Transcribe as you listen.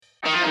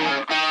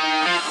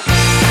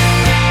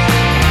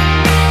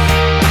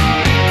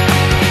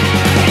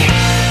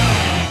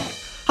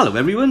Hello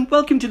everyone,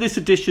 welcome to this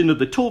edition of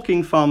the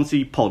Talking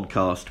Pharmacy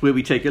podcast, where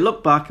we take a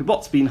look back at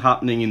what's been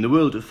happening in the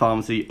world of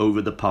pharmacy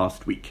over the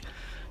past week.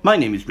 My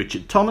name is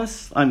Richard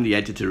Thomas, I'm the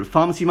editor of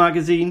Pharmacy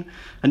Magazine,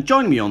 and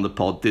joining me on the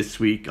pod this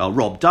week are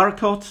Rob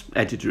Darracott,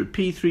 editor of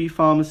P3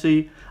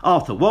 Pharmacy,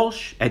 Arthur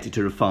Walsh,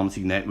 editor of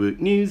Pharmacy Network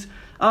News,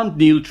 and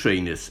Neil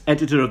Trainus,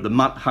 editor of the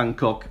Matt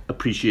Hancock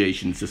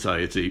Appreciation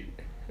Society.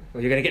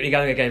 Well, you're going to get me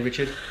going again,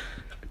 Richard.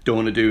 Don't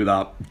want to do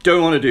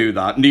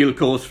that. Neil, of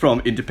course,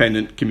 from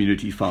Independent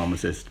Community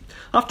Pharmacist.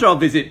 After our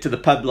visit to the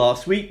pub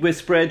last week, we're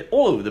spread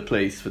all over the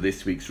place for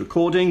this week's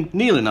recording.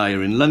 Neil and I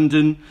are in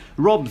London,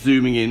 Rob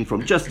zooming in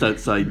from just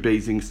outside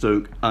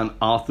Basingstoke, and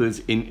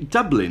Arthur's in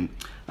Dublin.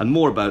 And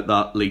more about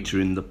that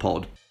later in the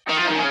pod.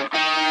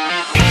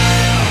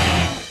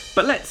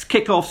 But let's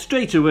kick off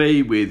straight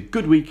away with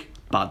Good Week,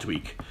 Bad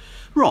Week.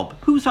 Rob,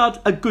 who's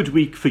had a good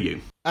week for you?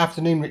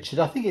 Afternoon, Richard.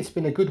 I think it's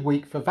been a good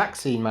week for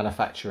vaccine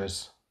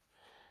manufacturers.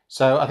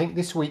 So I think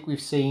this week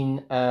we've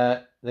seen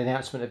the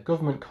announcement of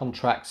government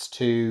contracts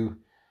to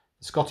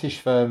the Scottish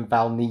firm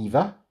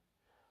Valneva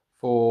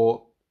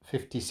for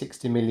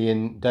 50-60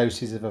 million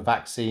doses of a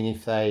vaccine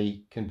if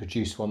they can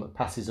produce one that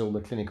passes all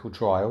the clinical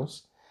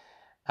trials.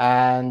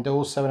 And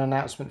also an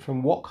announcement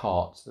from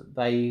Wockhardt that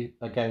they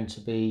are going to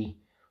be,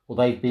 or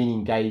they've been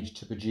engaged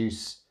to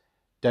produce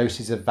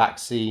doses of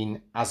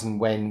vaccine as and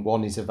when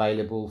one is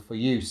available for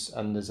use.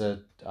 And there's it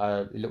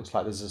looks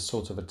like there's a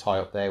sort of a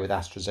tie-up there with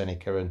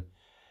AstraZeneca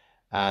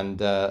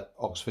and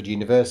Oxford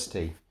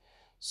University.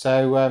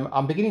 So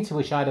I'm beginning to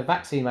wish I had a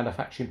vaccine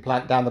manufacturing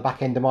plant down the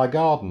back end of my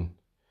garden,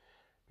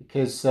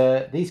 because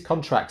these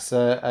contracts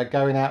are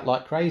going out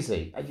like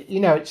crazy. You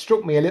know, it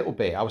struck me a little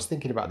bit. I was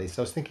thinking about this.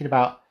 I was thinking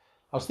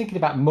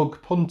about mug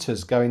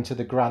punters going to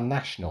the Grand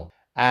National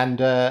and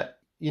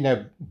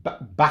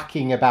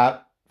backing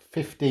about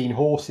 15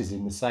 horses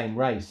in the same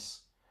race.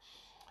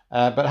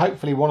 But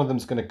hopefully one of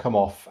them's going to come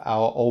off,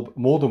 or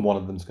more than one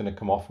of them's going to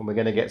come off, and we're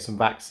going to get some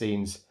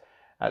vaccines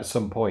at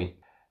some point.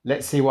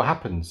 Let's see what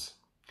happens.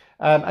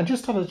 And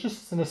just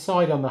an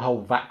aside on the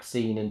whole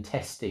vaccine and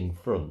testing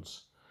front,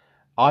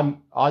 I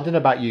don't know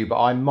about you,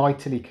 but I'm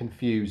mightily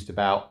confused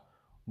about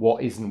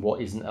what isn't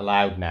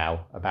allowed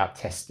now about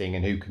testing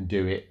and who can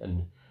do it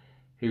and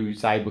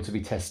who's able to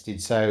be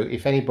tested. So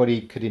if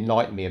anybody could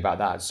enlighten me about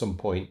that at some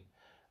point,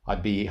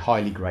 I'd be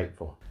highly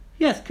grateful.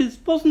 Yes, because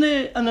wasn't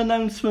there an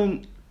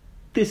announcement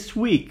this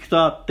week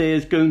that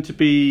there's going to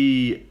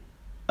be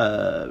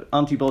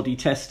antibody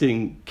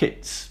testing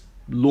kits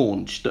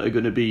launched that are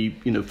going to be,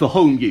 for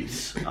home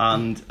use,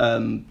 and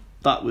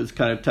that was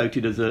kind of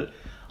touted as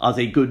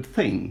a good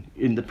thing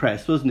in the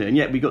press, wasn't it? And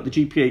yet we got the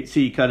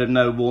GPHC kind of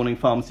now warning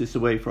pharmacists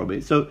away from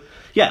it. So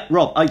yeah,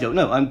 Rob, I don't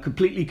know. I'm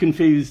completely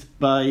confused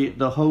by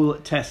the whole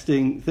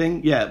testing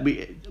thing. Yeah,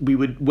 we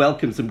would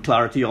welcome some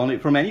clarity on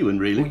it from anyone,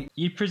 really.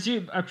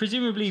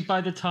 Presumably by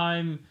the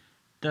time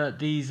that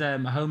these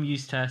home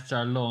use tests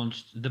are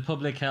launched, the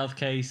public health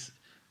case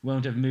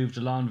won't have moved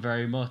along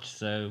very much.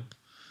 So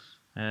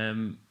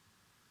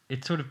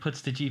it sort of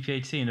puts the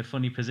GPHC in a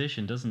funny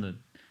position, doesn't it?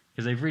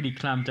 Because they've really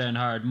clamped down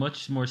hard,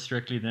 much more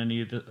strictly than any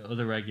of the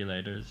other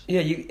regulators.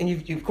 Yeah,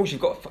 of course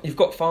you've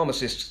got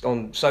pharmacists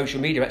on social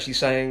media actually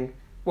saying,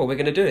 well, we're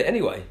going to do it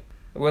anyway,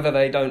 whether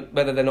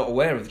they're not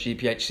aware of the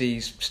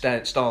GPHC's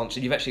stance.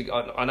 And you've actually,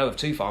 I know of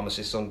two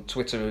pharmacists on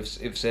Twitter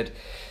who've said,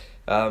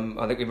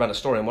 I think we ran a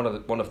story on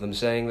one of them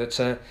saying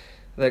that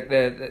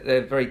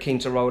they're very keen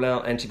to roll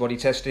out antibody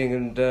testing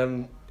and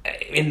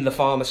partly in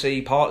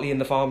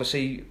the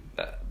pharmacy.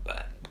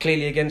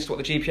 Clearly against what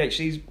the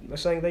GPHCs are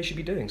saying they should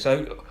be doing.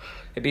 So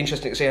it'd be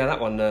interesting to see how that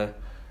one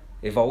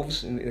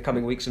evolves in the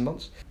coming weeks and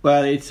months.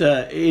 Well, it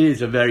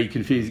is a very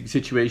confusing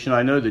situation.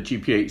 I know the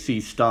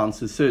GPHC's stance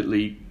has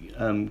certainly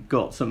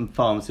got some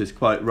pharmacists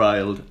quite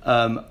riled,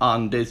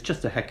 and there's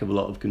just a heck of a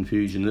lot of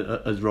confusion,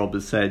 as Rob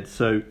has said.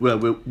 So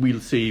we'll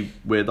see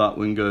where that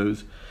one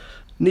goes.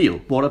 Neil,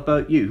 what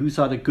about you? Who's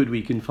had a good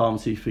week in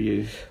pharmacy for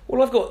you?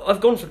 Well,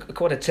 I've gone for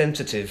quite a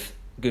tentative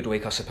good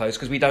week, I suppose,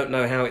 because we don't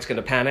know how it's going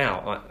to pan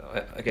out,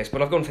 I guess.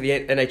 But I've gone for the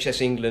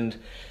NHS England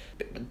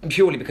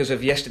purely because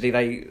of yesterday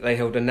they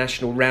held a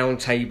national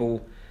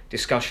roundtable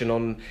discussion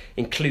on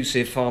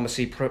inclusive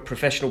pharmacy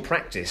professional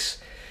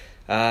practice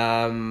in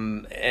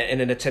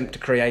an attempt to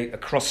create a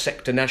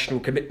cross-sector national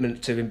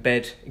commitment to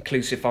embed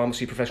inclusive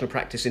pharmacy professional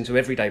practice into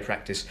everyday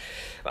practice.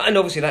 And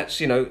obviously that's,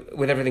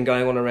 with everything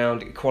going on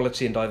around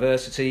equality and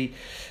diversity,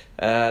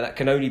 that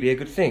can only be a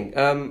good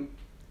thing.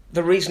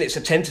 The reason it's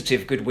a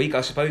tentative good week,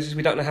 I suppose, is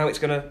we don't know how what's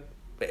going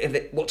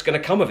to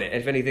come of it,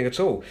 if anything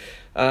at all.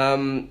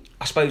 I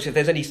suppose if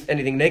there's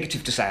anything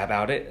negative to say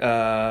about it,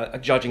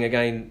 judging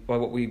again by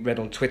what we read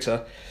on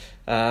Twitter,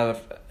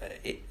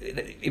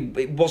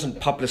 it wasn't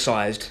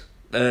publicised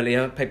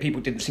earlier.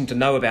 People didn't seem to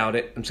know about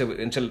it until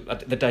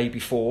the day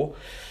before.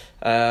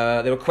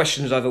 There were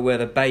questions over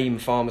whether BAME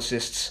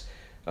pharmacists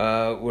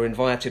were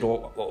invited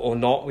or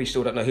not. We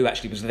still don't know who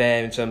actually was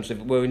there in terms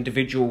of were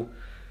individual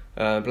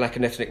black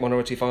and ethnic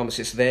minority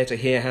pharmacists there to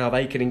hear how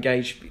they can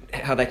engage,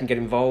 how they can get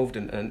involved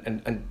and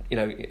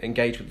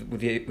engage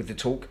with the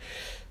talk.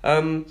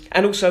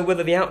 and also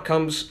whether the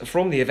outcomes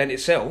from the event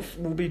itself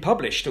will be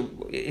published.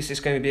 Is this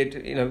going to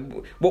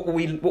be, what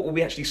will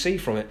we actually see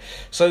from it?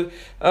 So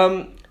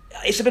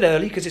it's a bit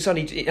early because it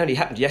only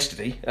happened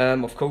yesterday,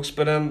 of course.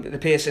 But the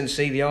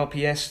PSNC, the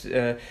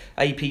RPS,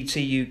 APT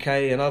UK,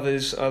 and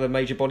other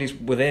major bodies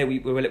were there.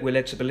 We're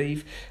led to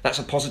believe that's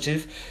a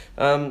positive,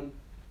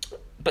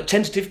 but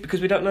tentative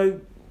because we don't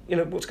know.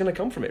 What's going to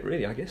come from it,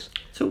 really, I guess.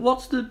 So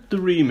what's the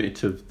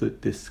remit of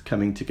this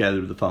coming together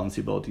of the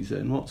pharmacy bodies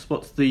then?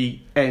 What's the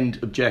end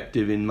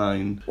objective in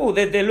mind? Well,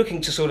 they're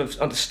looking to sort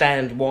of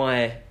understand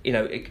why,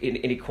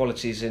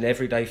 inequalities in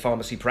everyday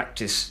pharmacy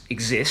practice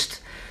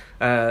exist.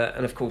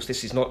 And, of course,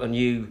 this is not a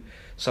new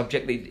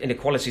subject. The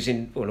inequalities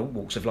in all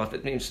walks of life,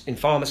 but in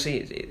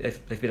pharmacy,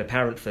 they've been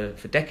apparent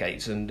for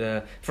decades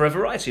and for a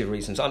variety of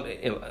reasons.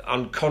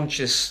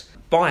 Unconscious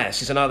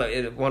bias is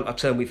a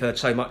term we've heard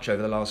so much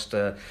over the last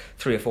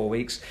 3 or 4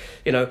 weeks.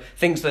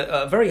 Things that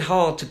are very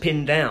hard to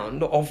pin down,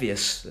 not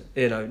obvious.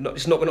 We're not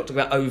talking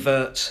about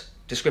overt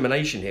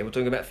discrimination here. We're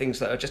talking about things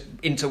that are just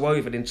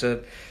interwoven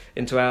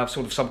into our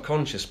sort of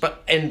subconscious,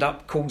 but end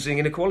up causing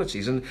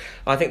inequalities. And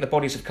I think the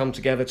bodies have come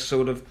together to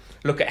sort of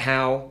look at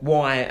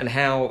why and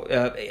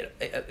how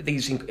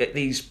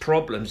these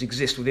problems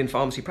exist within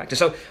pharmacy practice.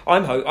 So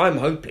I'm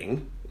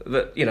hoping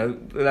that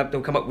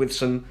they'll come up with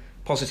some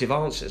positive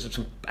answers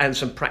and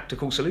some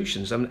practical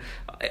solutions.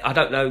 I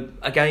don't know.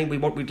 Again,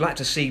 we'd like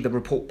to see the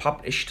report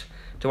published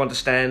to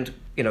understand,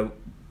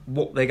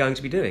 what they're going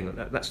to be doing.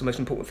 That's the most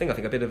important thing. I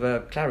think a bit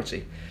of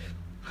clarity.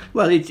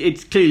 Well,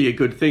 it's clearly a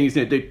good thing,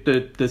 isn't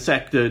it? The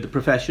sector, the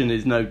profession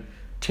is now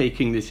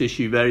taking this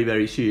issue very,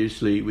 very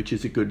seriously, which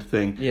is a good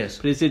thing. Yes.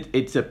 But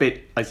it's a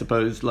bit, I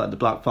suppose, like the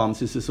Black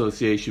Pharmacists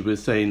Association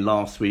was saying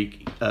last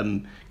week,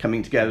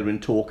 coming together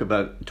and talking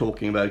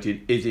about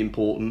it is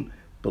important.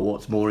 But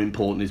what's more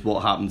important is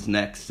what happens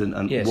next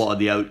and yes. what are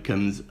the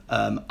outcomes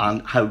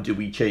and how do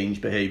we change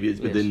behaviours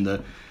within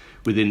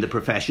the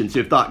profession. So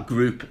if that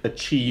group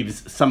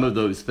achieves some of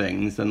those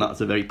things, then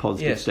that's a very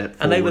positive step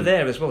forward. And they were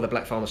there as well, the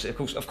Black Pharmacists.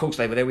 Of course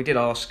they were there. We did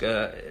ask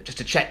just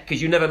to check, because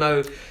you never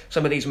know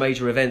some of these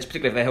major events,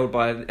 particularly if they're held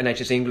by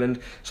NHS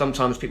England,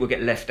 sometimes people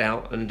get left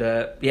out. And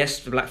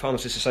yes, the Black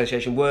Pharmacists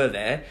Association were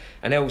there.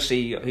 And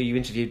Elsie, who you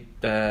interviewed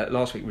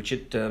last week,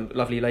 Richard,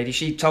 lovely lady,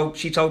 she told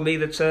me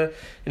that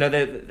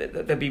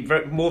they'd be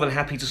more than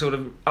happy to sort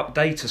of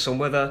update us on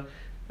whether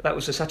that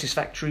was a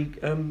satisfactory,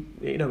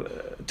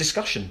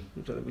 discussion.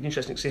 It would be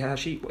interesting to see how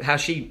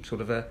she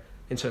sort of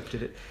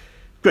interpreted it.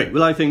 Great.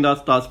 Well, I think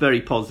that's very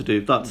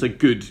positive. That's a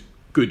good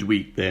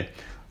week there.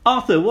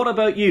 Arthur, what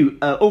about you?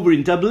 Over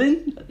in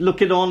Dublin,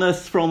 looking on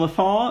us from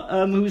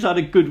afar, who's had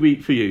a good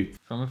week for you?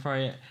 From afar,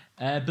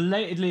 yeah.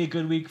 Belatedly a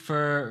good week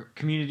for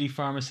community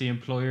pharmacy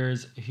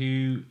employers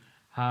who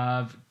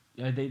have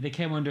they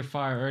came under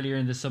fire earlier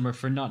in the summer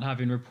for not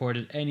having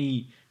reported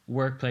any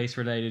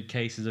workplace-related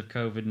cases of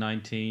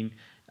COVID-19.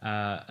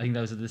 I think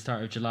that was at the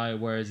start of July,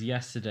 whereas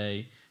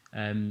yesterday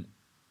there's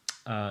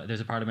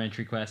a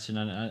parliamentary question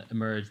and it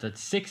emerged that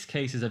 6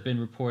 cases have been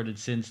reported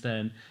since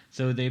then.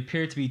 So they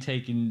appear to be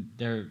taking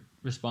their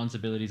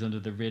responsibilities under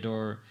the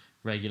RIDOR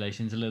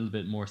regulations a little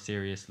bit more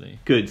seriously.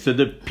 Good. So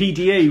the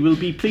PDA will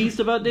be pleased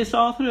about this,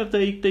 Arthur? Have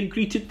they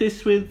greeted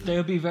this with...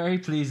 They'll be very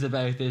pleased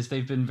about this.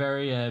 They've been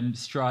very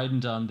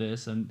strident on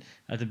this, and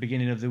at the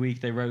beginning of the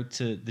week they wrote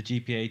to the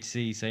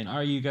GPHC saying,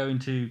 are you going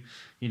to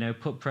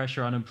put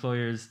pressure on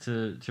employers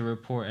to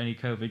report any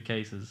COVID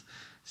cases?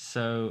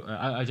 So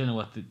I don't know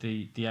what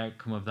the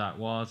outcome of that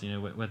was,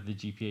 whether the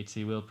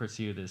GPHC will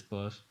pursue this,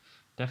 but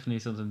definitely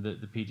something that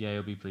the PDA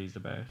will be pleased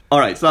about. All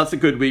right, so that's a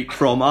good week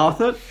from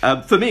Arthur.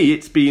 For me,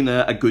 it's been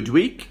a good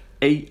week,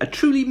 a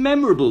truly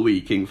memorable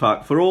week, in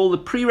fact, for all the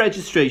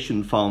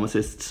pre-registration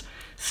pharmacists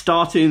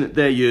starting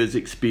their year's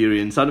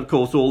experience, and of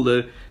course all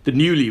the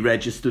newly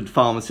registered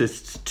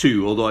pharmacists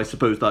too, although I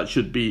suppose that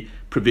should be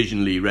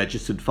provisionally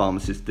registered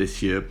pharmacists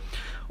this year.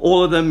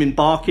 All of them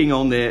embarking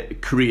on their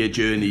career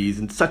journeys,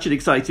 and such an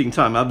exciting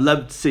time. I've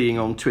loved seeing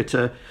on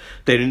Twitter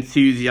their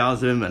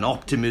enthusiasm and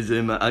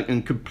optimism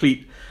and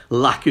complete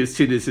lack of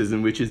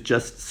cynicism, which is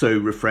just so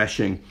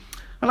refreshing.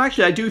 And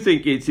actually, I do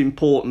think it's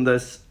important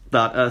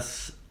that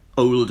us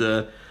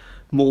older,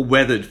 more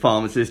weathered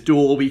pharmacists do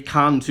all we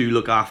can to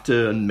look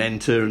after and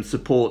mentor and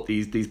support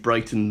these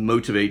bright and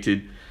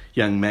motivated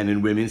young men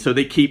and women so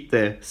they keep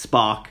their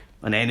spark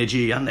and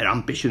energy and their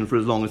ambition for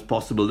as long as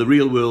possible. The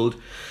real world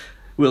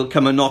will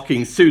come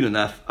a-knocking soon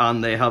enough,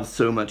 and they have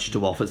so much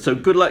to offer. So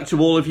good luck to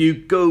all of you.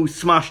 Go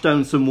smash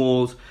down some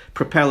walls,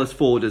 propel us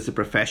forward as a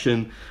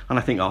profession, and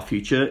I think our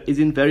future is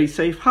in very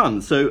safe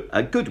hands. So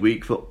a good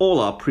week for all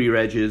our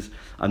pre-reggers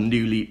and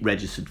newly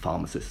registered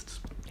pharmacists.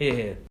 Hear,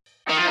 hear.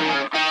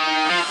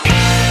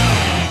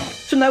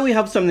 So now we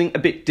have something a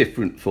bit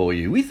different for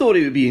you. We thought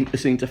it would be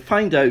interesting to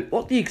find out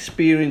what the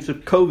experience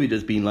of COVID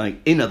has been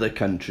like in other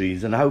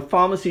countries and how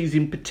pharmacies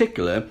in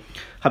particular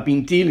have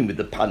been dealing with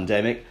the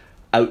pandemic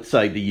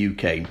outside the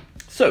UK.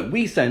 So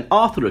we sent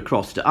Arthur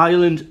across to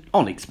Ireland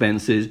on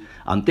expenses,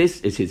 and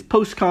this is his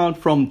postcard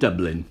from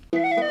Dublin.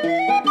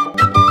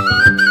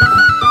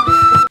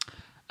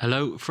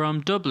 Hello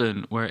from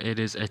Dublin, where it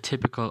is a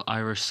typical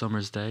Irish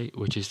summer's day,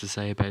 which is to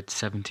say about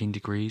 17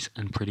 degrees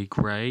and pretty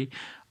grey.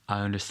 I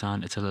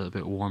understand it's a little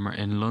bit warmer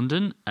in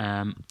London.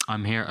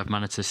 I'm here. I've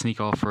managed to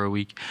sneak off for a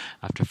week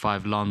after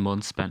 5 long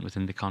months spent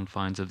within the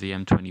confines of the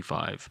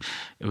M25.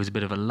 It was a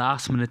bit of a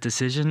last-minute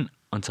decision.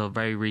 Until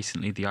very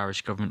recently, the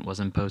Irish government was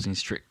imposing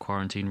strict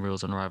quarantine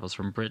rules on arrivals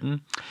from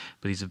Britain,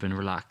 but these have been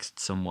relaxed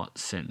somewhat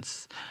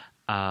since.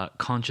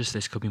 Conscious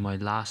this could be my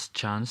last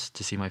chance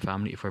to see my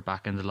family if we're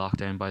back in the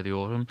lockdown by the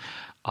autumn,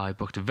 I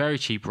booked a very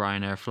cheap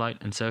Ryanair flight,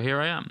 and so here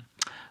I am.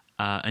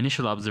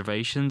 Initial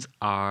observations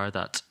are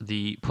that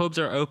the pubs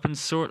are open,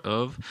 sort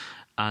of,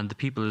 and the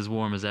people as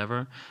warm as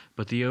ever,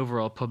 but the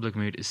overall public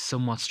mood is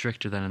somewhat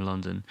stricter than in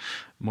London.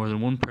 More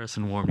than one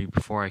person warned me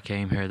before I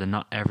came here that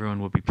not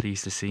everyone would be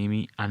pleased to see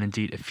me, and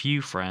indeed a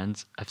few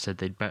friends have said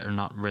they'd better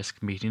not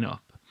risk meeting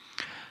up.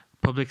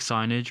 Public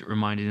signage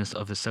reminding us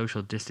of the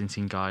social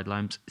distancing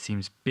guidelines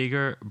seems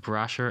bigger,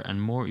 brasher and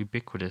more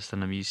ubiquitous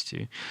than I'm used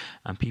to,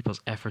 and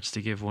people's efforts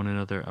to give one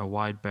another a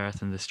wide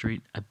berth in the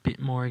street a bit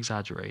more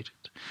exaggerated.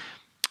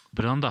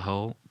 But on the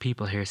whole,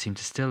 people here seem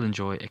to still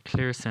enjoy a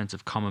clear sense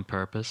of common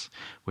purpose,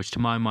 which to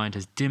my mind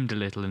has dimmed a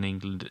little in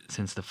England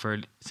since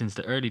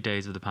the early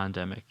days of the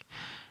pandemic.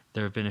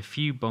 There have been a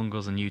few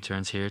bungles and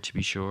U-turns here, to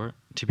be sure,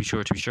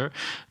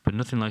 but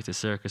nothing like the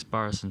circus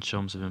Boris and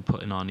chums have been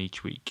putting on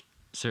each week.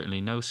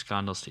 Certainly no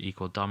scandals to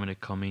equal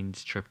Dominic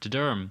Cummings' trip to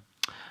Durham.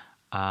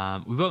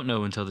 We won't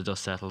know until the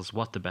dust settles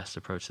what the best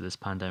approach to this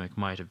pandemic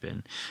might have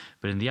been,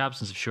 but in the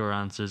absence of sure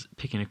answers,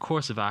 picking a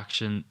course of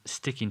action,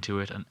 sticking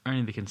to it and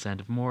earning the consent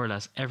of more or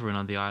less everyone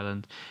on the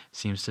island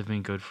seems to have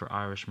been good for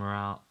Irish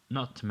morale,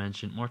 not to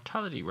mention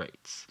mortality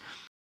rates.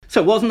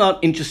 So wasn't that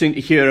interesting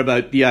to hear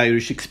about the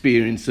Irish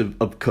experience of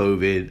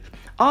COVID?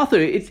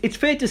 Arthur, it's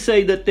fair to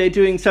say that they're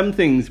doing some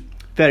things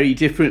very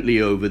differently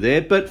over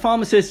there, but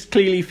pharmacists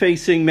clearly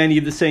facing many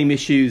of the same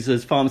issues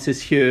as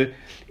pharmacists here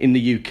in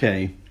the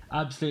UK.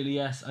 Absolutely,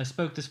 yes. I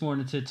spoke this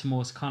morning to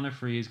Tomás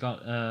Conifrey, who's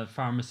got a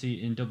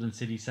pharmacy in Dublin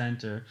city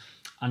centre,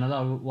 and a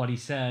lot of what he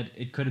said,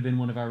 it could have been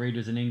one of our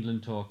readers in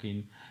England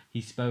talking.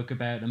 He spoke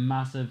about a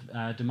massive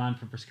demand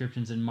for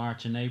prescriptions in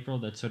March and April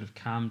that sort of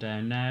calmed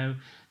down now.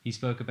 He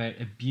spoke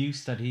about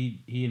abuse that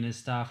he and his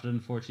staff had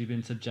unfortunately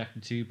been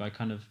subjected to by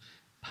kind of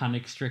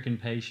panic-stricken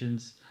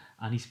patients.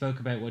 And he spoke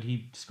about what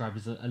he described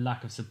as a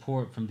lack of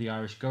support from the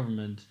Irish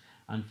government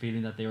and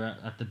feeling that they were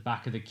at the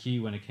back of the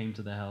queue when it came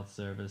to the health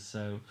service.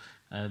 So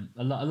a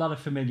lot of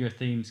familiar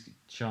themes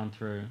shone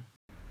through.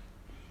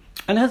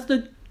 And has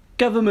the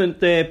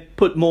government there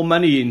put more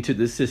money into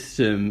the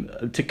system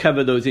to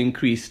cover those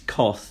increased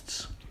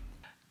costs?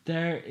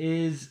 There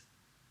is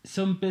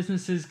some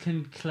businesses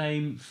can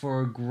claim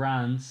for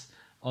grants,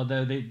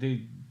 although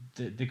they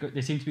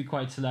seem to be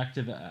quite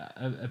selective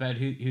about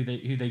who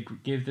they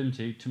give them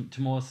to.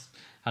 Tomás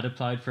had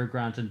applied for a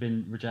grant and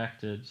been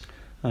rejected.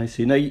 I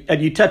see. Now,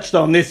 and you touched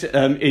on this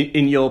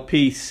in your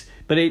piece,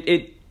 but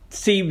it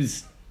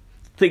seems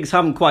things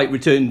haven't quite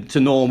returned to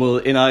normal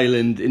in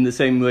Ireland in the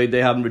same way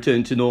they haven't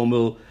returned to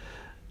normal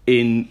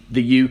in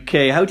the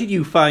UK. How did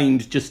you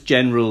find just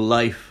general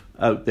life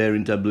out there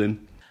in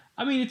Dublin?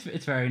 I mean,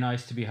 it's very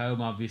nice to be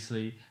home,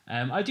 obviously.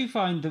 I do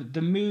find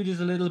the mood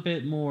is a little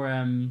bit more...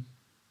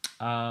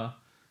 how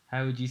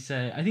would you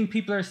say? I think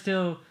people are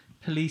still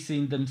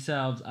policing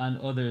themselves and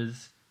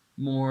others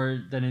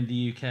more than in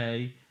the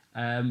UK.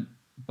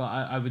 But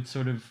I would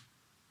sort of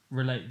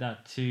relate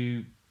that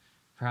to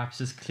perhaps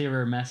just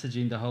clearer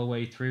messaging the whole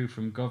way through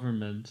from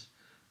government.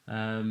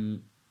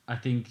 I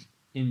think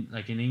in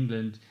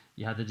England,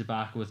 you had the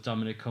debacle with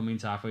Dominic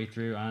Cummings halfway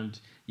through, and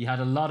you had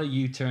a lot of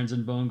U-turns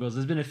and bungles.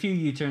 There's been a few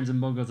U-turns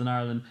and bungles in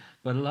Ireland,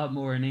 but a lot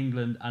more in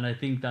England, and I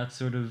think that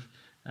sort of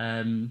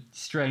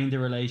strained the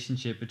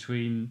relationship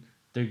between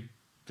the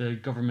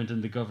government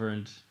and the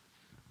governed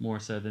more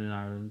so than in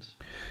Ireland.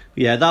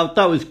 Yeah,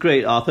 that was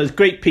great, Arthur. It's a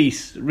great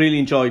piece. Really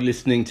enjoyed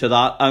listening to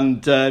that,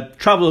 and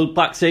travel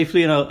back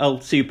safely, and I'll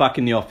see you back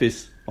in the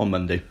office on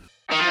Monday.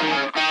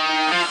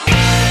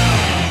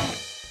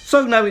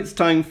 So now it's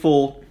time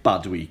for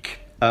Bad Week.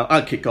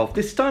 I'll kick off.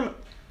 This time,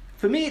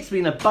 for me, it's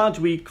been a bad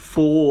week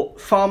for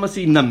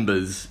pharmacy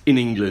numbers in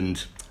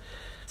England.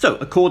 So,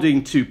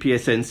 according to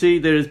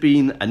PSNC, there has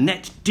been a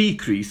net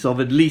decrease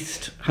of at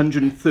least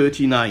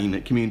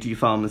 139 community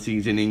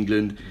pharmacies in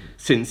England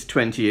since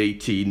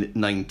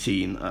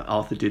 2018-19.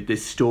 Arthur did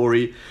this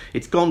story.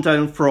 It's gone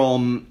down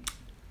from,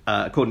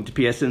 according to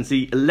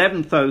PSNC,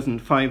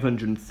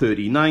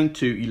 11,539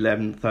 to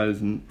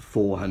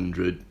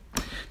 11,400.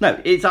 Now,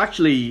 it's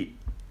actually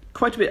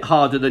quite a bit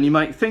harder than you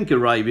might think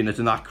arriving at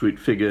an accurate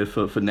figure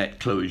for net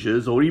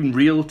closures or even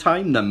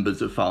real-time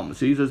numbers of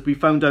pharmacies, as we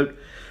found out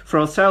for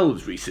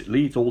ourselves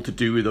recently. It's all to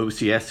do with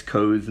OCS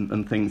codes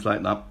and things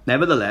like that.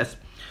 Nevertheless,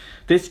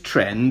 this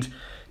trend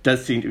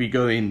does seem to be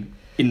going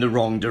in the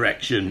wrong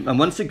direction. And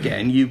once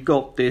again, you've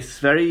got this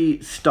very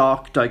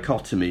stark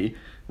dichotomy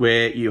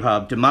where you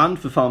have demand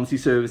for pharmacy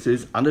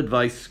services and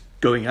advice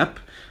going up,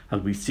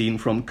 as we've seen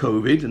from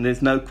COVID, and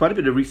there's now quite a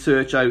bit of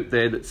research out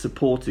there that's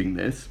supporting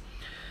this.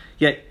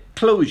 Yet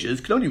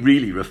closures can only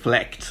really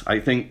reflect, I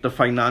think, the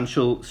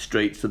financial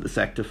straits that the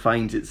sector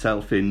finds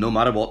itself in, no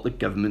matter what the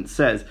government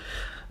says.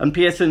 And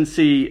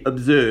PSNC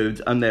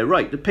observed, and they're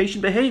right, that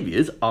patient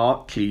behaviours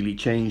are clearly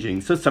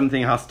changing, so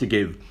something has to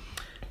give.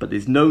 But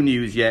there's no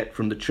news yet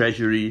from the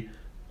Treasury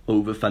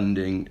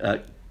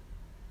overfunding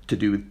to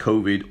do with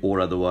COVID or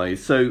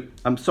otherwise. So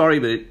I'm sorry,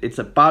 but it's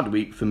a bad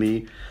week for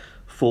me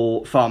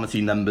for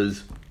pharmacy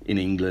numbers in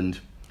England.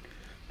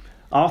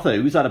 Arthur,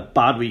 who's had a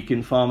bad week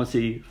in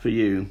pharmacy for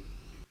you?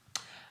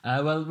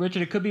 Well,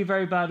 Richard, it could be a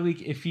very bad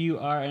week if you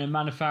are a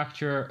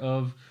manufacturer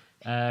of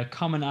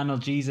common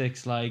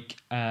analgesics like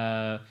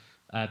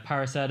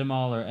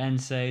paracetamol or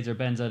NSAIDs or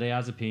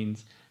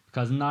benzodiazepines,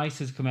 because NICE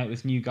has come out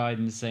with new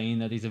guidance saying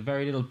that there's a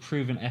very little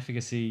proven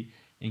efficacy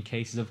in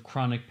cases of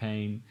chronic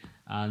pain,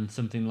 and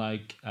something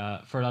like,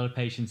 for a lot of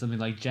patients, something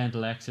like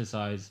gentle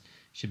exercise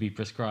should be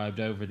prescribed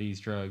over these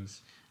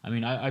drugs. I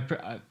mean, I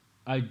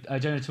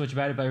don't know too much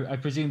about it, but I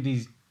presume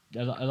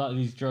a lot of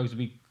these drugs would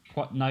be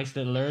quite nice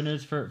little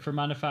earners for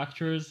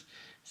manufacturers.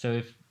 So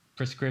if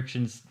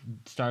prescriptions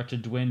start to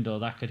dwindle,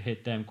 that could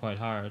hit them quite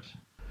hard.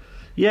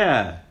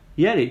 Yeah,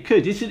 it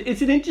could.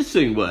 It's an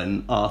interesting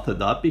one, Arthur,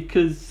 that,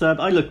 because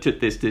I looked at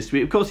this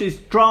week. Of course, it's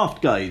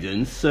draft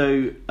guidance,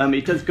 so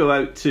it does go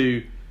out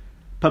to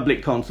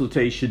public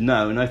consultation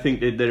now, and I think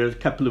that there are a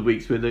couple of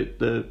weeks where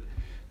the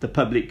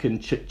public can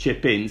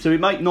chip in. So it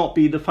might not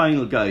be the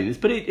final guidance,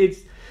 but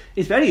it's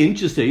very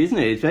interesting, isn't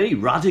it? It's very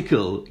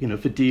radical,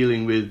 for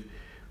dealing with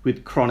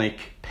chronic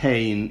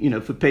pain,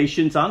 for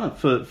patients and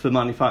for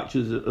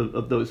manufacturers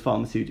of those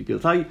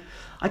pharmaceuticals.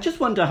 I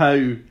just wonder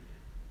how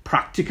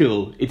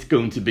practical it's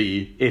going to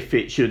be if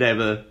it should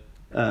ever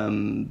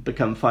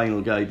become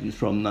final guidance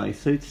from NICE.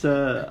 So it's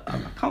I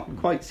can't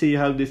quite see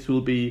how this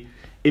will be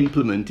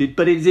implemented,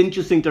 but it's an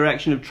interesting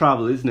direction of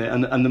travel, isn't it?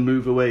 And the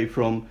move away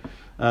from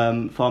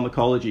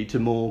pharmacology to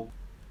more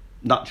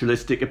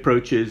naturalistic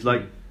approaches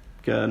like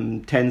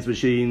TENS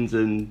machines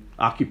and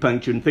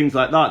acupuncture and things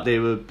like that. They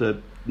were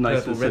the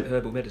nice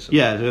herbal medicine.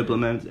 Yeah,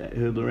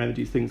 herbal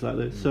remedies, things like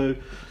this. So,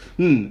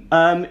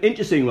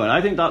 interesting one.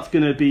 I think that's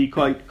going to be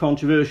quite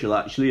controversial,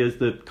 actually, as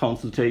the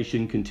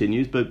consultation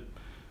continues, but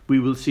we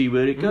will see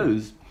where it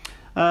goes.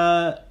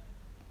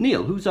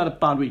 Neil, who's had a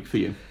bad week for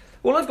you?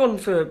 Well, I've gone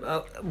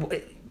for...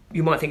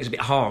 you might think it's a bit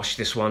harsh,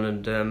 this one,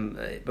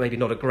 and maybe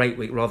not a great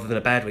week rather than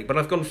a bad week, but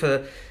I've gone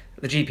for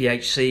the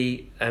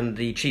GPHC and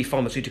the chief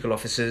pharmaceutical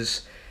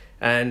officers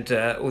and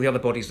all the other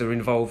bodies that are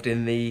involved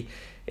in the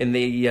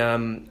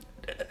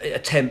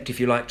attempt,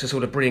 if you like, to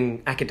sort of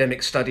bring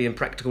academic study and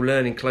practical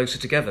learning closer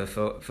together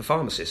for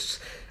pharmacists,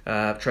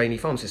 trainee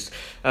pharmacists.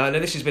 Now,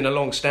 this has been a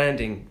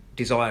long-standing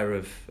desire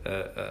of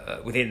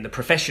within the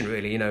profession,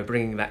 really,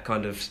 bringing that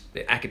kind of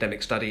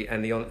academic study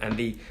and the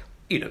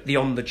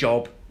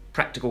on-the-job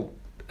practical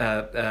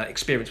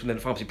experience within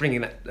the pharmacy,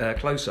 bringing that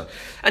closer.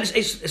 And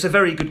it's a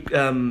very good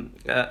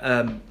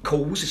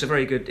cause. It's a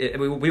very good...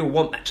 We all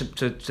want that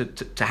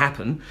to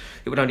happen.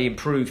 It would only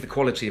improve the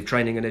quality of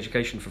training and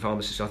education for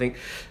pharmacists, I think.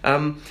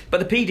 But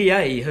the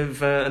PDA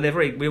have... and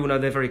we all know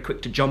they're very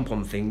quick to jump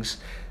on things,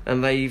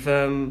 and they've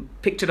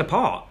picked it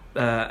apart,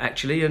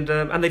 actually. And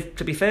they've,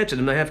 to be fair to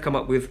them, they have come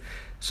up with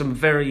some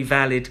very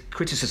valid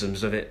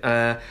criticisms of it.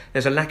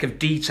 There's a lack of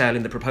detail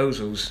in the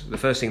proposals, the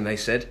first thing they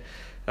said,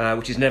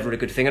 which is never a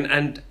good thing,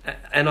 and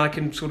I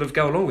can sort of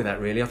go along with that,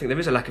 really. I think there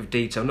is a lack of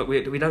detail.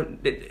 There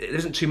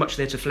isn't too much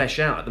there to flesh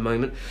out at the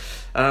moment.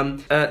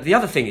 The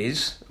other thing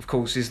is, of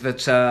course, is that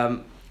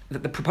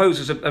the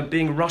proposals are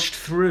being rushed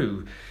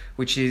through,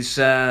 which is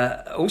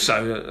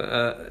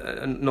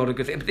also not a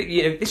good thing. But,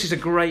 this is a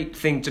great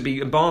thing to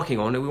be embarking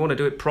on, and we want to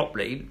do it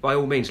properly. By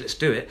all means, let's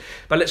do it.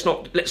 But let's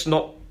not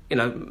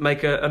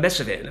make a mess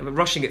of it. We're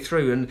rushing it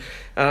through,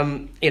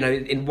 and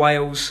in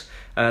Wales,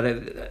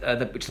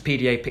 which the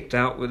PDA picked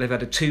out, they've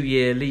had a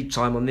 2-year lead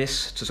time on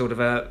this to sort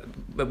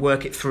of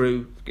work it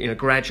through,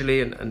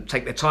 gradually and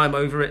take their time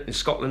over it. In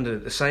Scotland, are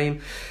the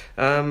same,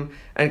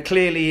 and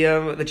clearly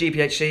the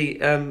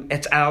GPHC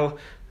et al.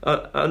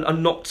 Are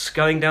not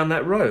going down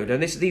that road,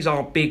 and these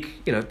are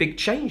big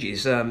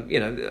changes,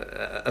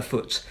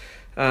 afoot.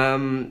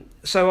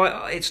 So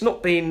it's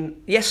not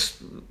been.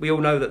 Yes, we all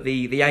know that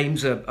the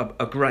aims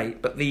are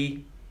great, but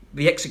the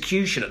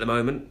execution at the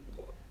moment,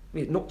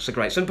 not so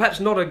great. So perhaps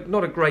not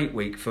a great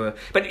week for.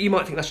 But you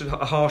might think that's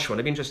a harsh one.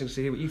 It'd be interesting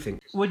to hear what you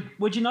think.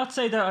 Would you not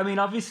say that? I mean,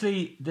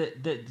 obviously,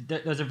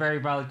 there's a very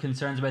valid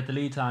concerns about the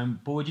lead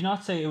time. But would you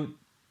not say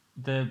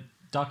the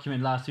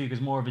document last week was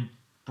more of a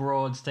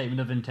broad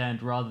statement of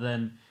intent rather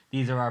than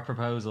these are our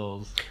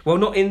proposals? Well,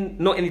 not in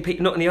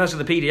the eyes of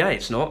the PDA,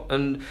 it's not,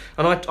 and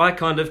I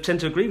kind of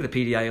tend to agree with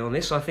the PDA on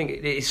this. I think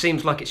it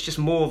seems like it's just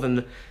more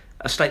than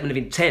a statement of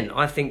intent.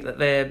 I think that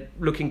they're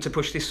looking to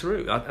push this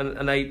through,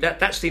 and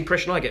that's the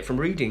impression I get from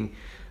reading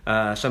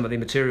some of the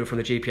material from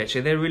the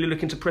GPHC. They're really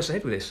looking to press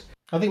ahead with this.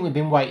 I think we've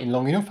been waiting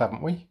long enough,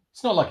 haven't we?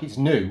 It's not like it's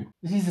new.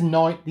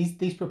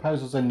 These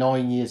proposals are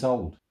 9 years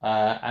old,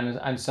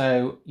 and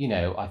so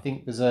I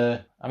think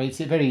it's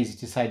very easy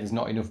to say there's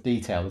not enough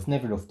detail. There's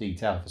never enough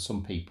detail for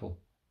some people.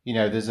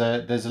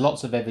 There's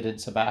lots of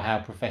evidence about how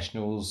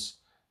professionals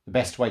the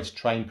best way to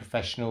train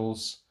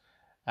professionals.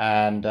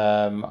 And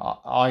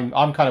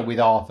I'm kind of with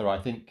Arthur. I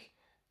think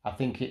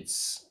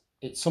it's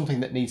something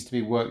that needs to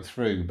be worked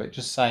through. But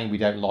just saying we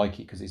don't like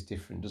it because it's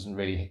different isn't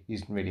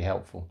really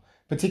helpful.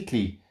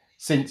 Particularly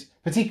since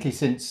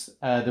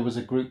there was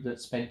a group that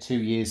spent 2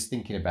 years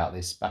thinking about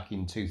this back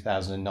in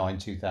 2009,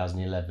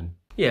 2011.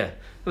 Yeah,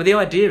 well, the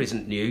idea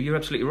isn't new. You're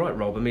absolutely right,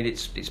 Rob. I mean,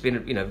 it's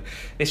been,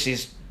 this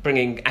is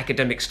bringing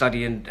academic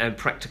study and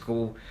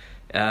practical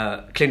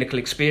clinical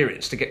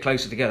experience to get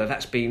closer together.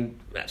 That's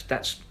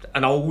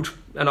an old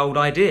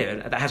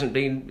idea that hasn't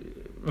been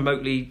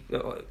remotely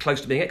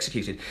close to being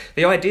executed.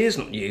 The idea is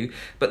not new,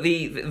 but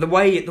the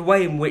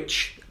way in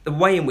which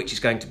it's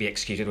going to be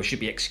executed or should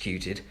be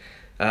executed,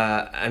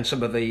 and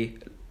some of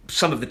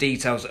the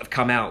details that have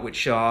come out,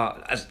 which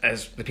are,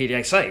 as the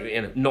PDA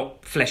say,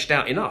 not fleshed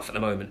out enough at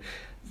the moment.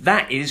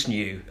 That is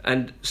new,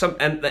 and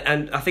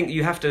I think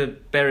you have to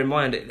bear in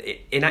mind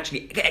in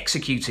actually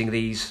executing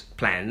these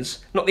plans,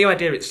 not the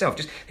idea itself,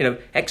 just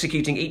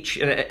executing each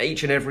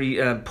and every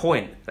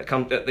point that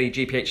the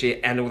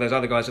GPHE and all those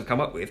other guys have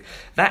come up with.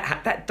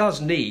 That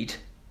does need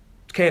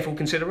careful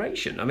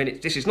consideration. I mean,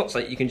 this is not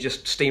something you can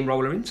just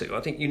steamroller into. I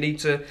think you need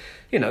to,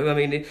 the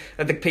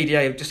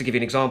PDA, just to give you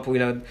an example,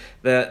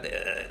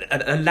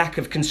 a lack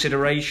of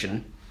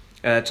consideration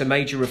to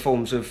major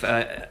reforms of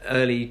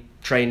early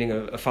training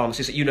of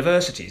pharmacists at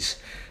universities.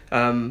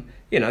 That's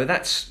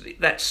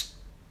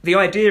the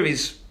idea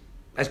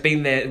has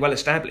been there, well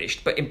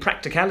established, but in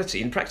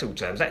practical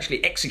terms,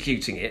 actually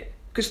executing it,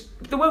 because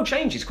the world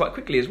changes quite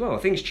quickly as well.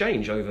 Things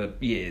change over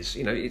years.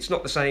 It's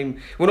not the same.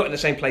 We're not in the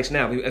same place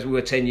now as we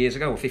were 10 years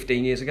ago or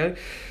 15 years ago.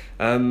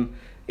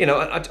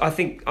 I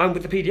think I'm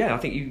with the PDA. I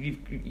think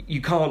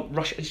you can't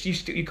rush.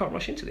 You can't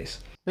rush into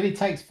this. But it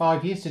takes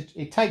 5 years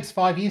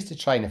to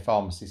train a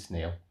pharmacist,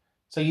 Neil.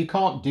 So you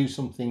can't do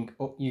something.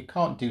 You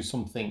can't do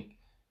something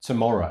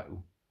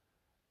tomorrow.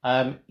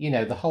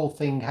 The whole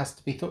thing has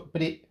to be thought.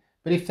 But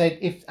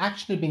if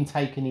action had been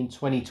taken in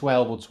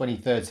 2012 or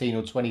 2013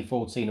 or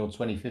 2014 or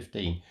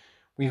 2015,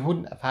 we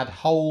wouldn't have had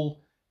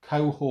whole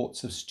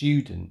cohorts of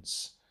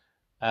students,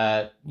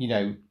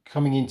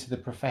 coming into the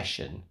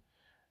profession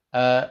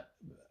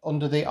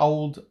under the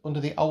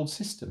old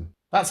system.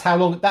 That's how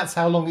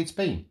long it's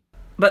been.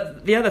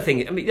 But the other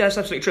thing, I mean, that's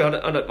absolutely true.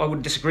 I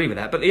wouldn't disagree with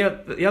that. But the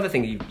other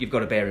thing you've got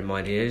to bear in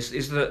mind here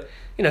is that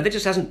there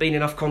just hasn't been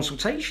enough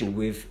consultation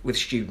with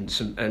students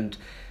and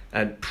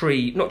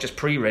not just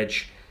pre-reg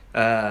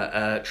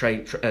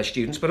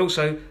students, but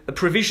also the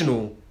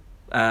provisional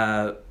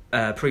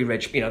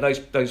pre-reg.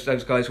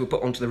 Those guys who were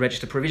put onto the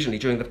register provisionally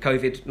during the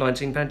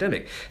COVID-19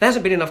 pandemic. There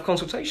hasn't been enough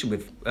consultation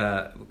with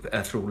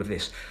through all of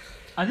this.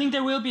 I think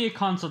there will be a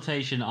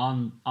consultation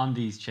on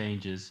these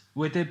changes.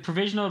 With the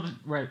provisional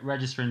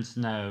registrants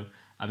now,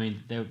 I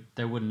mean,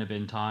 there wouldn't have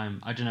been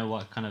time. I don't know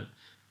what kind of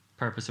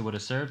purpose it would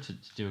have served to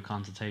do a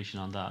consultation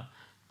on that.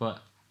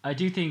 But I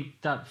do think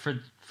that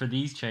for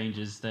these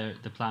changes, the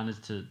plan is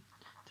to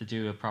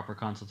do a proper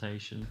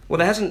consultation. Well,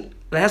 there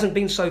hasn't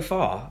been so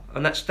far,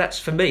 and that's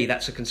for me,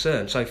 that's a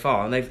concern so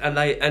far. And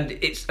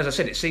it's, as I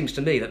said, it seems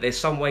to me that there's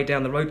some way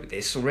down the road with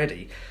this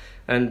already.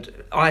 And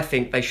I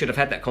think they should have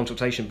had that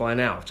consultation by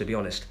now, to be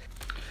honest.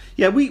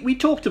 Yeah, we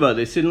talked about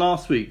this in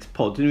last week's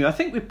pod, didn't we? I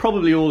think we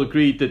probably all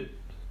agreed that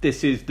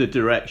this is the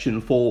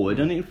direction forward.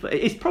 And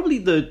it's probably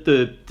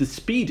the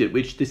speed at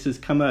which this has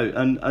come out.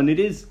 And it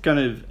is kind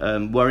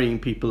of worrying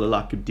people, a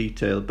lack of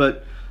detail.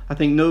 But I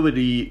think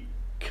nobody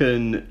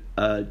can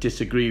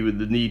disagree with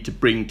the need to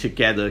bring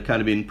together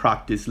kind of in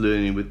practice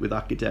learning with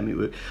academic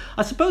work.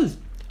 I suppose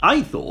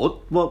I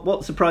thought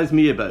what surprised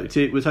me about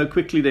it was how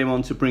quickly they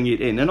want to bring it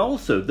in, and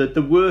also that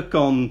the work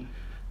on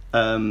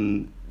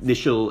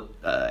initial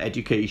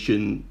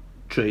education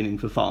training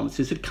for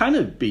pharmacists had kind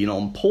of been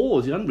on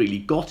pause. It hadn't really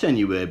got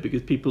anywhere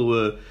because people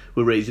were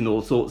raising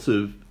all sorts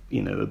of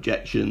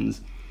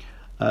objections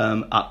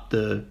at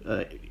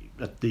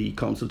the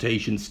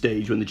consultation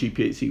stage when the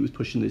GPHC was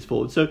pushing this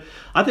forward. So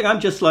I think I'm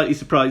just slightly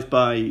surprised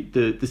by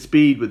the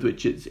speed with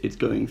which it's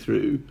going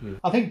through.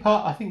 I think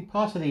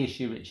part of the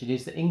issue, Richard,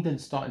 is that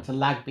England's starting to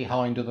lag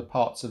behind other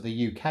parts of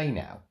the UK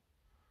now,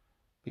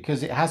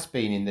 because it has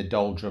been in the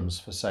doldrums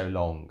for so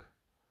long.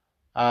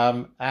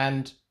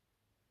 And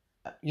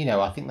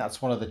I think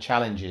that's one of the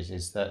challenges,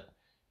 is that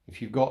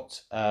if you've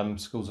got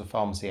schools of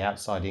pharmacy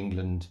outside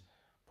England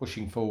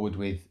pushing forward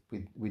with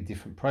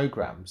different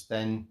programmes,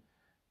 then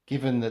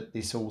given that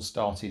this all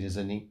started as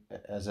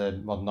a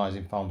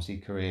Modernising Pharmacy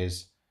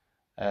Careers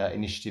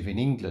initiative in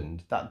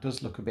England, that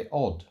does look a bit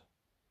odd.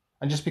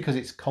 And just because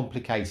it's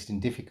complicated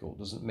and difficult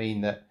doesn't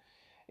mean that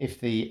if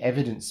the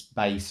evidence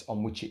base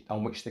on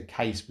which the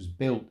case was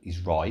built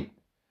is right,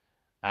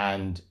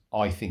 and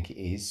I think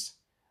it is,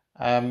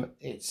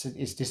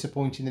 it's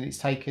disappointing that it's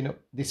taken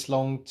this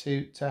long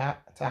to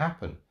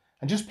happen.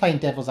 And just playing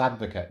devil's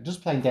advocate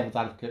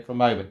for a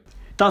moment.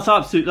 That's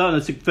a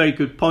very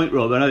good point,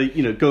 Rob. And I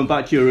think, going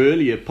back to your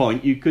earlier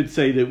point, you could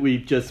say that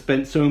we've just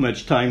spent so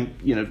much time,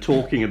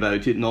 talking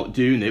about it, not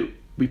doing it.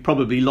 We've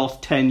probably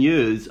lost 10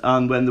 years.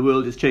 And when the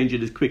world is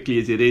changing as quickly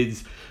as it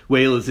is,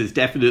 Wales is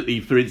definitely,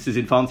 for instance,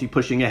 in pharmacy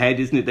pushing ahead,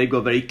 isn't it? They've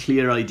got very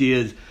clear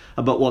ideas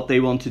about what they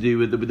want to do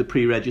with the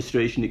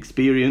pre-registration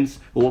experience,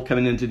 all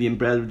coming under the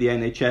umbrella of the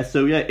NHS.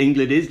 So yeah,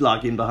 England is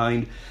lagging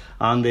behind,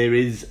 and there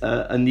is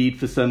a need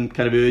for some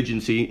kind of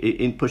urgency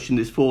in pushing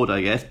this forward,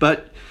 I guess.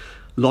 But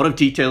a lot of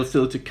details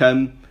still to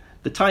come.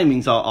 The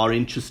timings are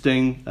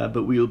interesting,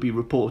 but we'll be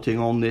reporting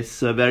on this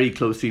very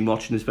closely and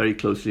watching this very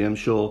closely, I'm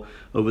sure,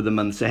 over the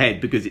months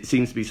ahead, because it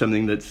seems to be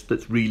something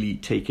that's really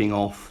taking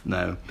off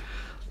now.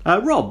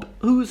 Rob,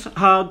 who's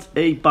had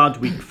a bad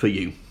week for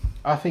you?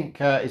 I think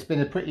it's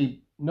been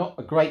not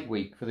a great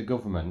week for the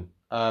government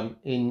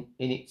in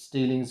its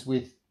dealings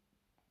with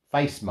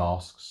face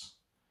masks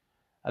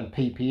and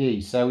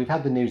PPE. So we've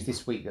had the news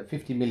this week that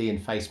 50 million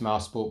face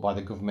masks bought by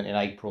the government in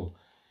April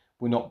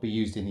will not be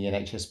used in the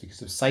NHS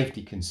because of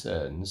safety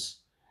concerns.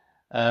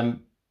 The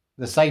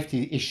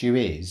safety issue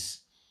is,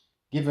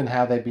 given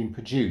how they've been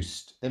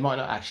produced, they might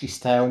not actually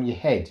stay on your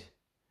head.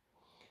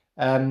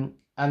 And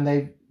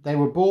they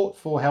were bought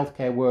for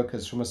healthcare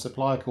workers from a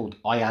supplier called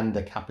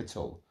Ianda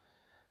Capital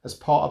as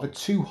part of a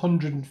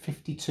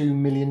 £252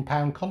 million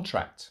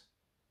contract,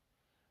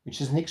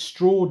 which is an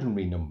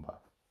extraordinary number.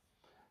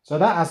 So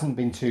that hasn't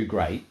been too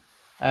great.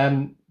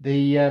 The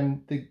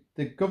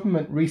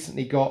government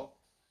recently got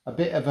a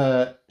bit of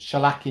a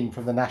shellacking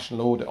from the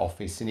National Audit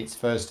Office in its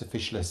first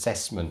official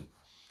assessment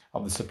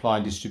of the supply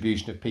and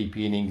distribution of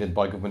PPE in England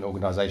by government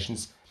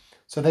organisations.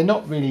 So they're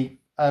not really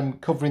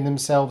covering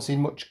themselves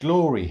in much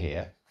glory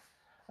here.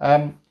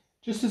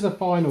 Just as a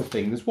final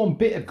thing, there's one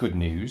bit of good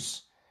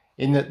news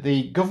in that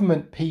the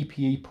government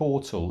PPE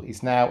portal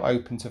is now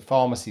open to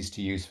pharmacies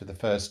to use for the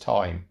first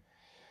time.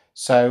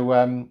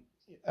 So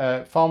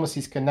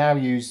pharmacies can now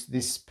use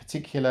this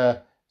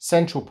particular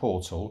central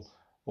portal,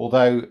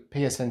 although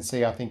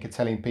PSNC, I think, are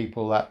telling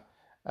people that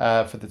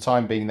for the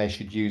time being they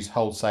should use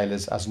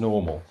wholesalers as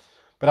normal.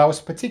 But I was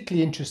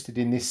particularly interested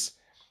in this.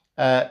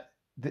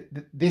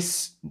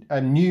 This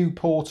new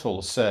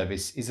portal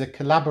service is a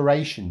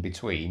collaboration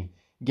between,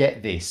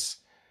 get this,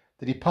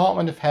 the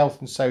Department of Health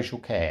and Social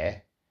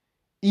Care,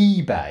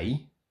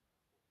 eBay,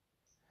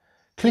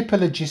 Clipper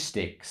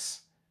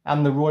Logistics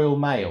and the Royal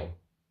Mail.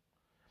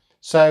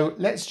 So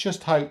let's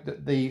just hope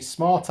that the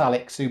smart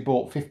Alex who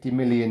bought 50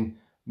 million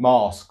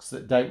masks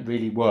that don't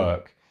really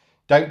work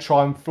don't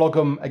try and flog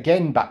them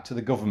again back to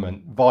the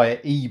government via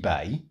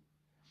eBay,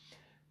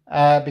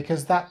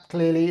 because that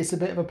clearly is a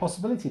bit of a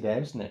possibility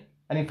there, isn't it?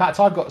 And in fact,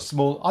 I've got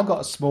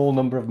a small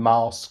number of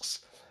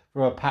masks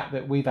for a pack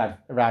that we've had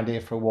around here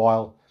for a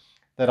while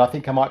that I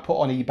think I might put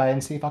on eBay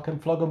and see if I can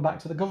flog them back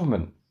to the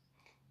government.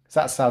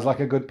 So that sounds like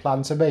a good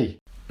plan to me.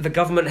 The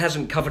government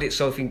hasn't covered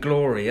itself in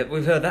glory.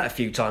 We've heard that a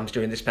few times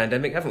during this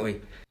pandemic, haven't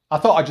we? I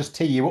thought I'd just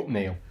tee you up,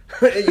 Neil.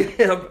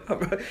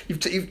 The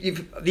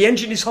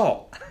engine is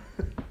hot.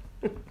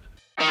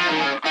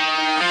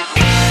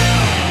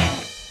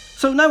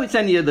 So now it's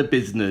Any Other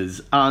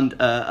Business, and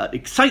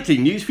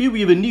exciting news for you.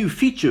 We have a new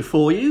feature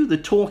for you. The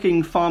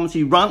Talking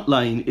Pharmacy rant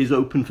line is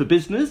open for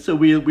business, so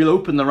we'll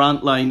open the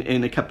rant line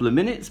in a couple of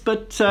minutes.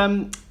 But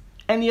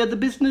any other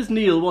business?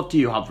 Neil, what do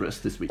you have for us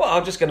this week? Well,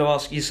 I'm just going to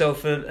ask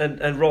yourself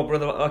and Rob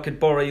whether I could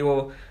borrow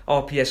your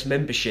RPS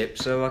membership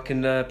so I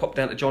can pop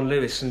down to John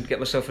Lewis and get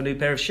myself a new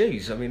pair of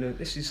shoes. I mean,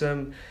 this is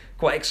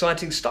quite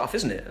exciting stuff,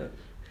 isn't it?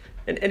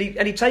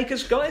 Any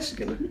takers, guys?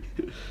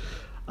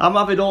 I'm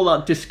having all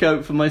that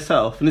discount for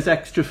myself, and it's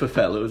extra for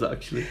fellows,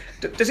 actually.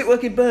 Does it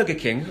work in Burger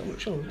King? I'm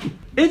not sure.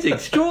 It's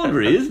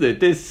extraordinary, isn't it?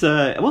 This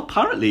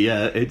apparently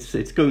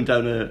it's going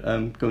down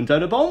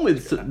a bomb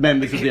with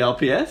members of the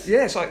RPS.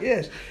 Yes.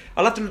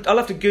 I'll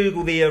have to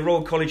Google the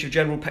Royal College of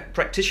General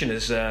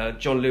Practitioners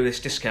John Lewis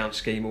discount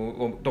scheme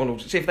or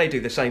McDonald's, see if they do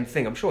the same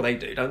thing. I'm sure they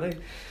do, don't they?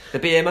 The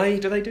BMA,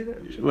 do they do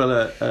that? Well,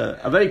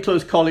 a very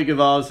close colleague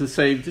of ours has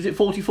saved, is it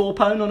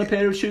 £44 on a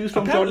pair of shoes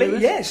from Apparently, John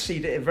Lewis? Yes, he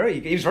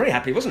was very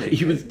happy, wasn't he?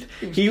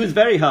 He was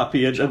very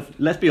happy, and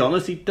let's be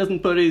honest, he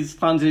doesn't put his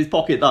hands in his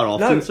pocket that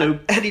often. No, so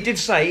and he did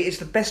say it's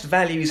the best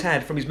value he's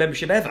had from his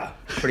membership ever,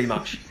 pretty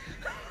much.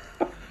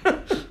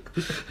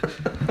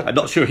 I'm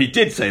not sure he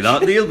did say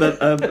that, Neil,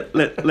 but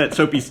let's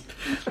hope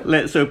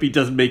he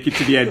doesn't make it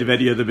to the end of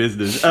Any Other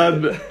Business.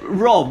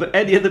 Rob,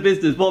 Any Other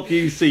Business, what have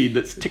you seen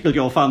that's tickled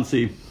your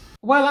fancy?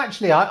 Well,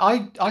 actually,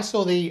 I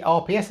saw the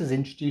RPS has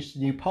introduced a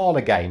new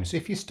parlour game. So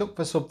if you're stuck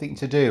for something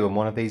to do on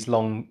one of these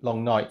long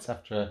nights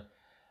after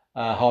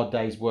a hard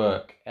day's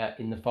work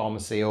in the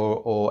pharmacy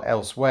or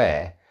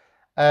elsewhere,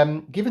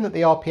 given that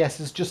the RPS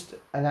has just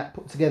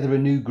put together a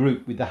new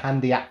group with the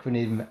handy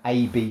acronym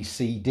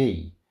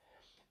ABCD,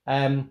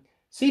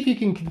 see if you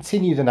can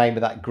continue the name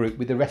of that group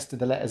with the rest of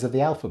the letters of the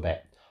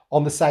alphabet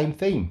on the same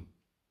theme.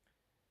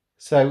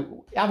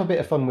 So have a bit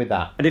of fun with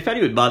that. And if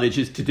anyone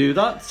manages to do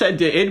that,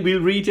 send it in,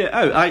 we'll read it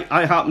out.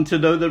 I happen to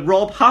know that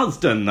Rob has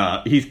done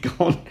that. He's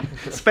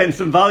spent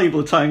some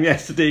valuable time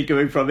yesterday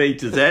going from A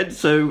to Z.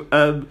 So,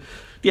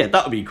 that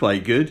would be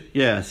quite good.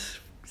 Yes.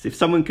 If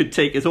someone could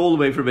take us all the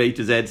way from A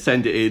to Z,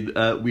 send it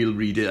in, we'll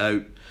read it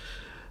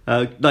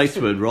out. Nice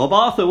one, Rob.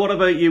 Arthur, what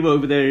about you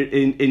over there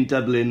in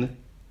Dublin?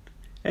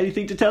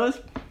 Anything to tell us?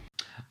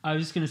 I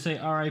was just going to say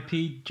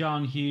R.I.P.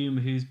 John Hume,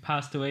 who's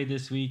passed away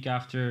this week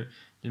after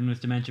living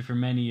with dementia for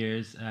many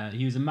years.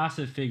 He was a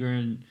massive figure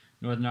in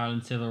Northern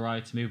Ireland civil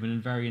rights movement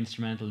and very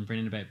instrumental in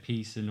bringing about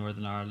peace in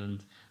Northern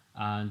Ireland,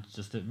 and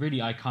just a really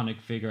iconic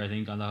figure, I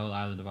think, on the whole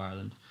island of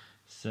Ireland.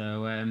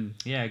 So,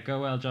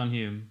 go well, John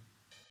Hume.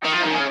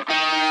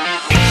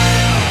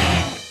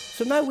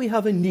 So now we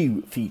have a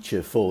new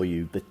feature for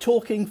you. The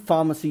Talking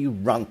Pharmacy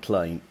rant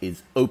line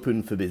is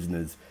open for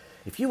business.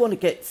 If you want to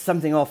get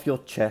something off your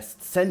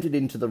chest, send it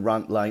into the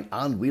rant line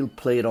and we'll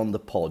play it on the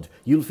pod.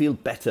 You'll feel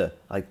better,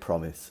 I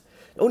promise.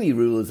 The only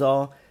rules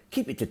are,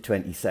 keep it to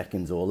 20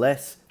 seconds or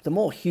less. The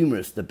more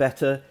humorous, the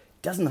better.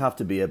 It doesn't have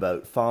to be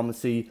about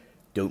pharmacy.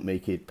 Don't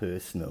make it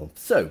personal.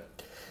 So,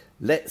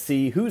 let's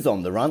see who's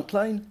on the rant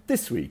line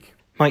this week.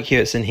 Mike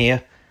Hewitson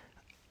here.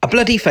 A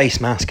bloody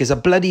face mask is a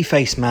bloody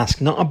face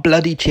mask, not a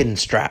bloody chin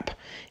strap.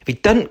 If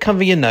it doesn't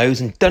cover your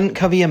nose and doesn't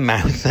cover your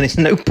mouth, then it's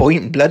no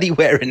point in bloody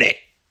wearing it.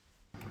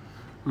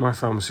 My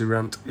pharmacy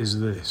rant is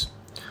this.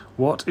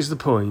 What is the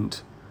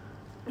point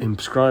in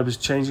prescribers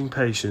changing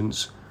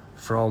patients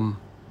from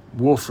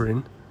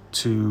warfarin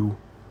to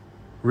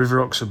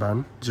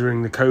rivaroxaban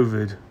during the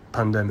COVID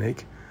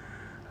pandemic,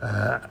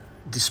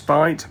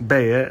 despite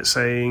Bayer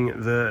saying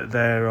that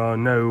there are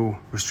no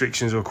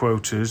restrictions or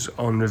quotas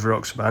on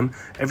rivaroxaban?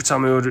 Every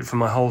time I order it from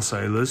my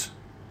wholesalers,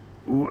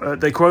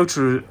 they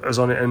quota us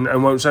on it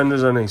and won't send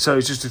us any. So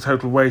it's just a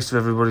total waste of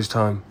everybody's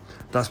time.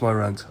 That's my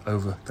rant.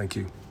 Over. Thank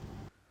you.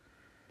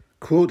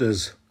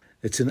 Quotas.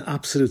 It's an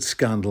absolute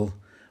scandal.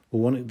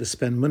 We're wanting to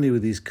spend money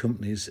with these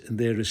companies and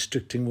they're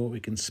restricting what we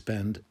can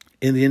spend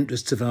in the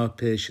interests of our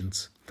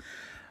patients.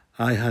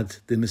 I had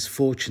the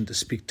misfortune to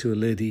speak to a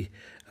lady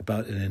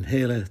about an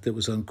inhaler that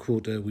was on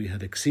quota we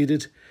had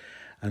exceeded,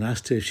 and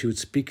asked her if she would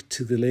speak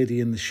to the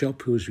lady in the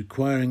shop who was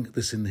requiring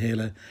this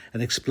inhaler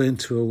and explain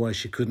to her why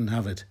she couldn't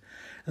have it.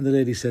 And the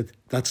lady said,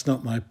 "That's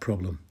not my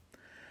problem."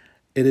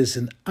 It is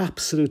an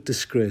absolute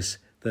disgrace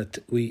that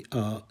we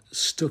are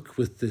stuck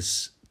with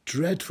this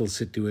dreadful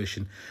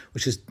situation,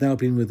 which has now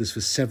been with us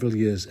for several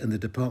years, and the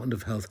Department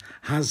of Health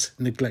has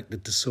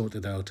neglected to sort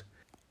it out.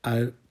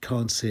 I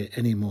can't say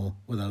any more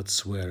without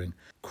swearing.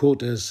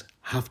 Quotas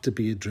have to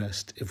be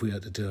addressed if we are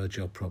to do our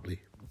job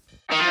properly.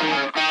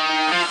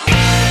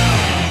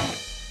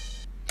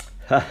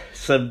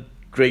 Some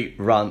great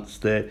rants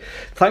there.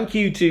 Thank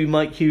you to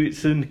Mike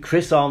Hewitson,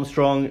 Chris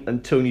Armstrong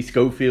and Tony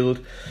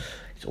Schofield.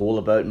 It's all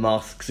about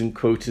masks and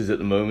quotas at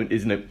the moment,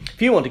 isn't it?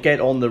 If you want to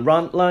get on the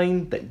rant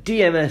line, then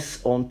DM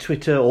us on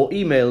Twitter or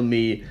email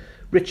me,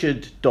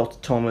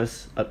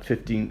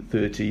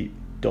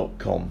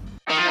 richard.thomas@1530.com.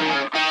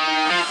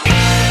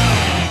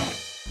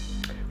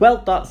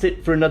 Well, that's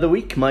it for another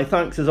week. My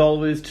thanks as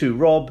always to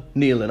Rob,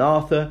 Neil and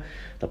Arthur.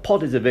 The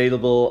pod is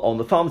available on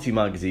the Pharmacy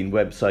Magazine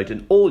website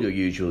and all your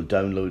usual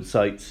download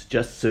sites.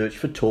 Just search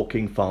for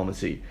Talking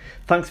Pharmacy.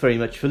 Thanks very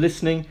much for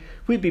listening.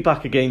 We'll be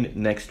back again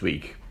next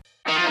week.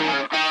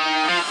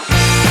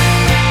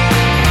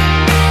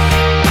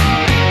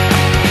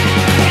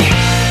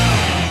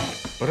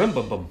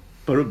 Ba-rum-bum-bum.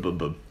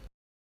 Ba-rum-bum-bum.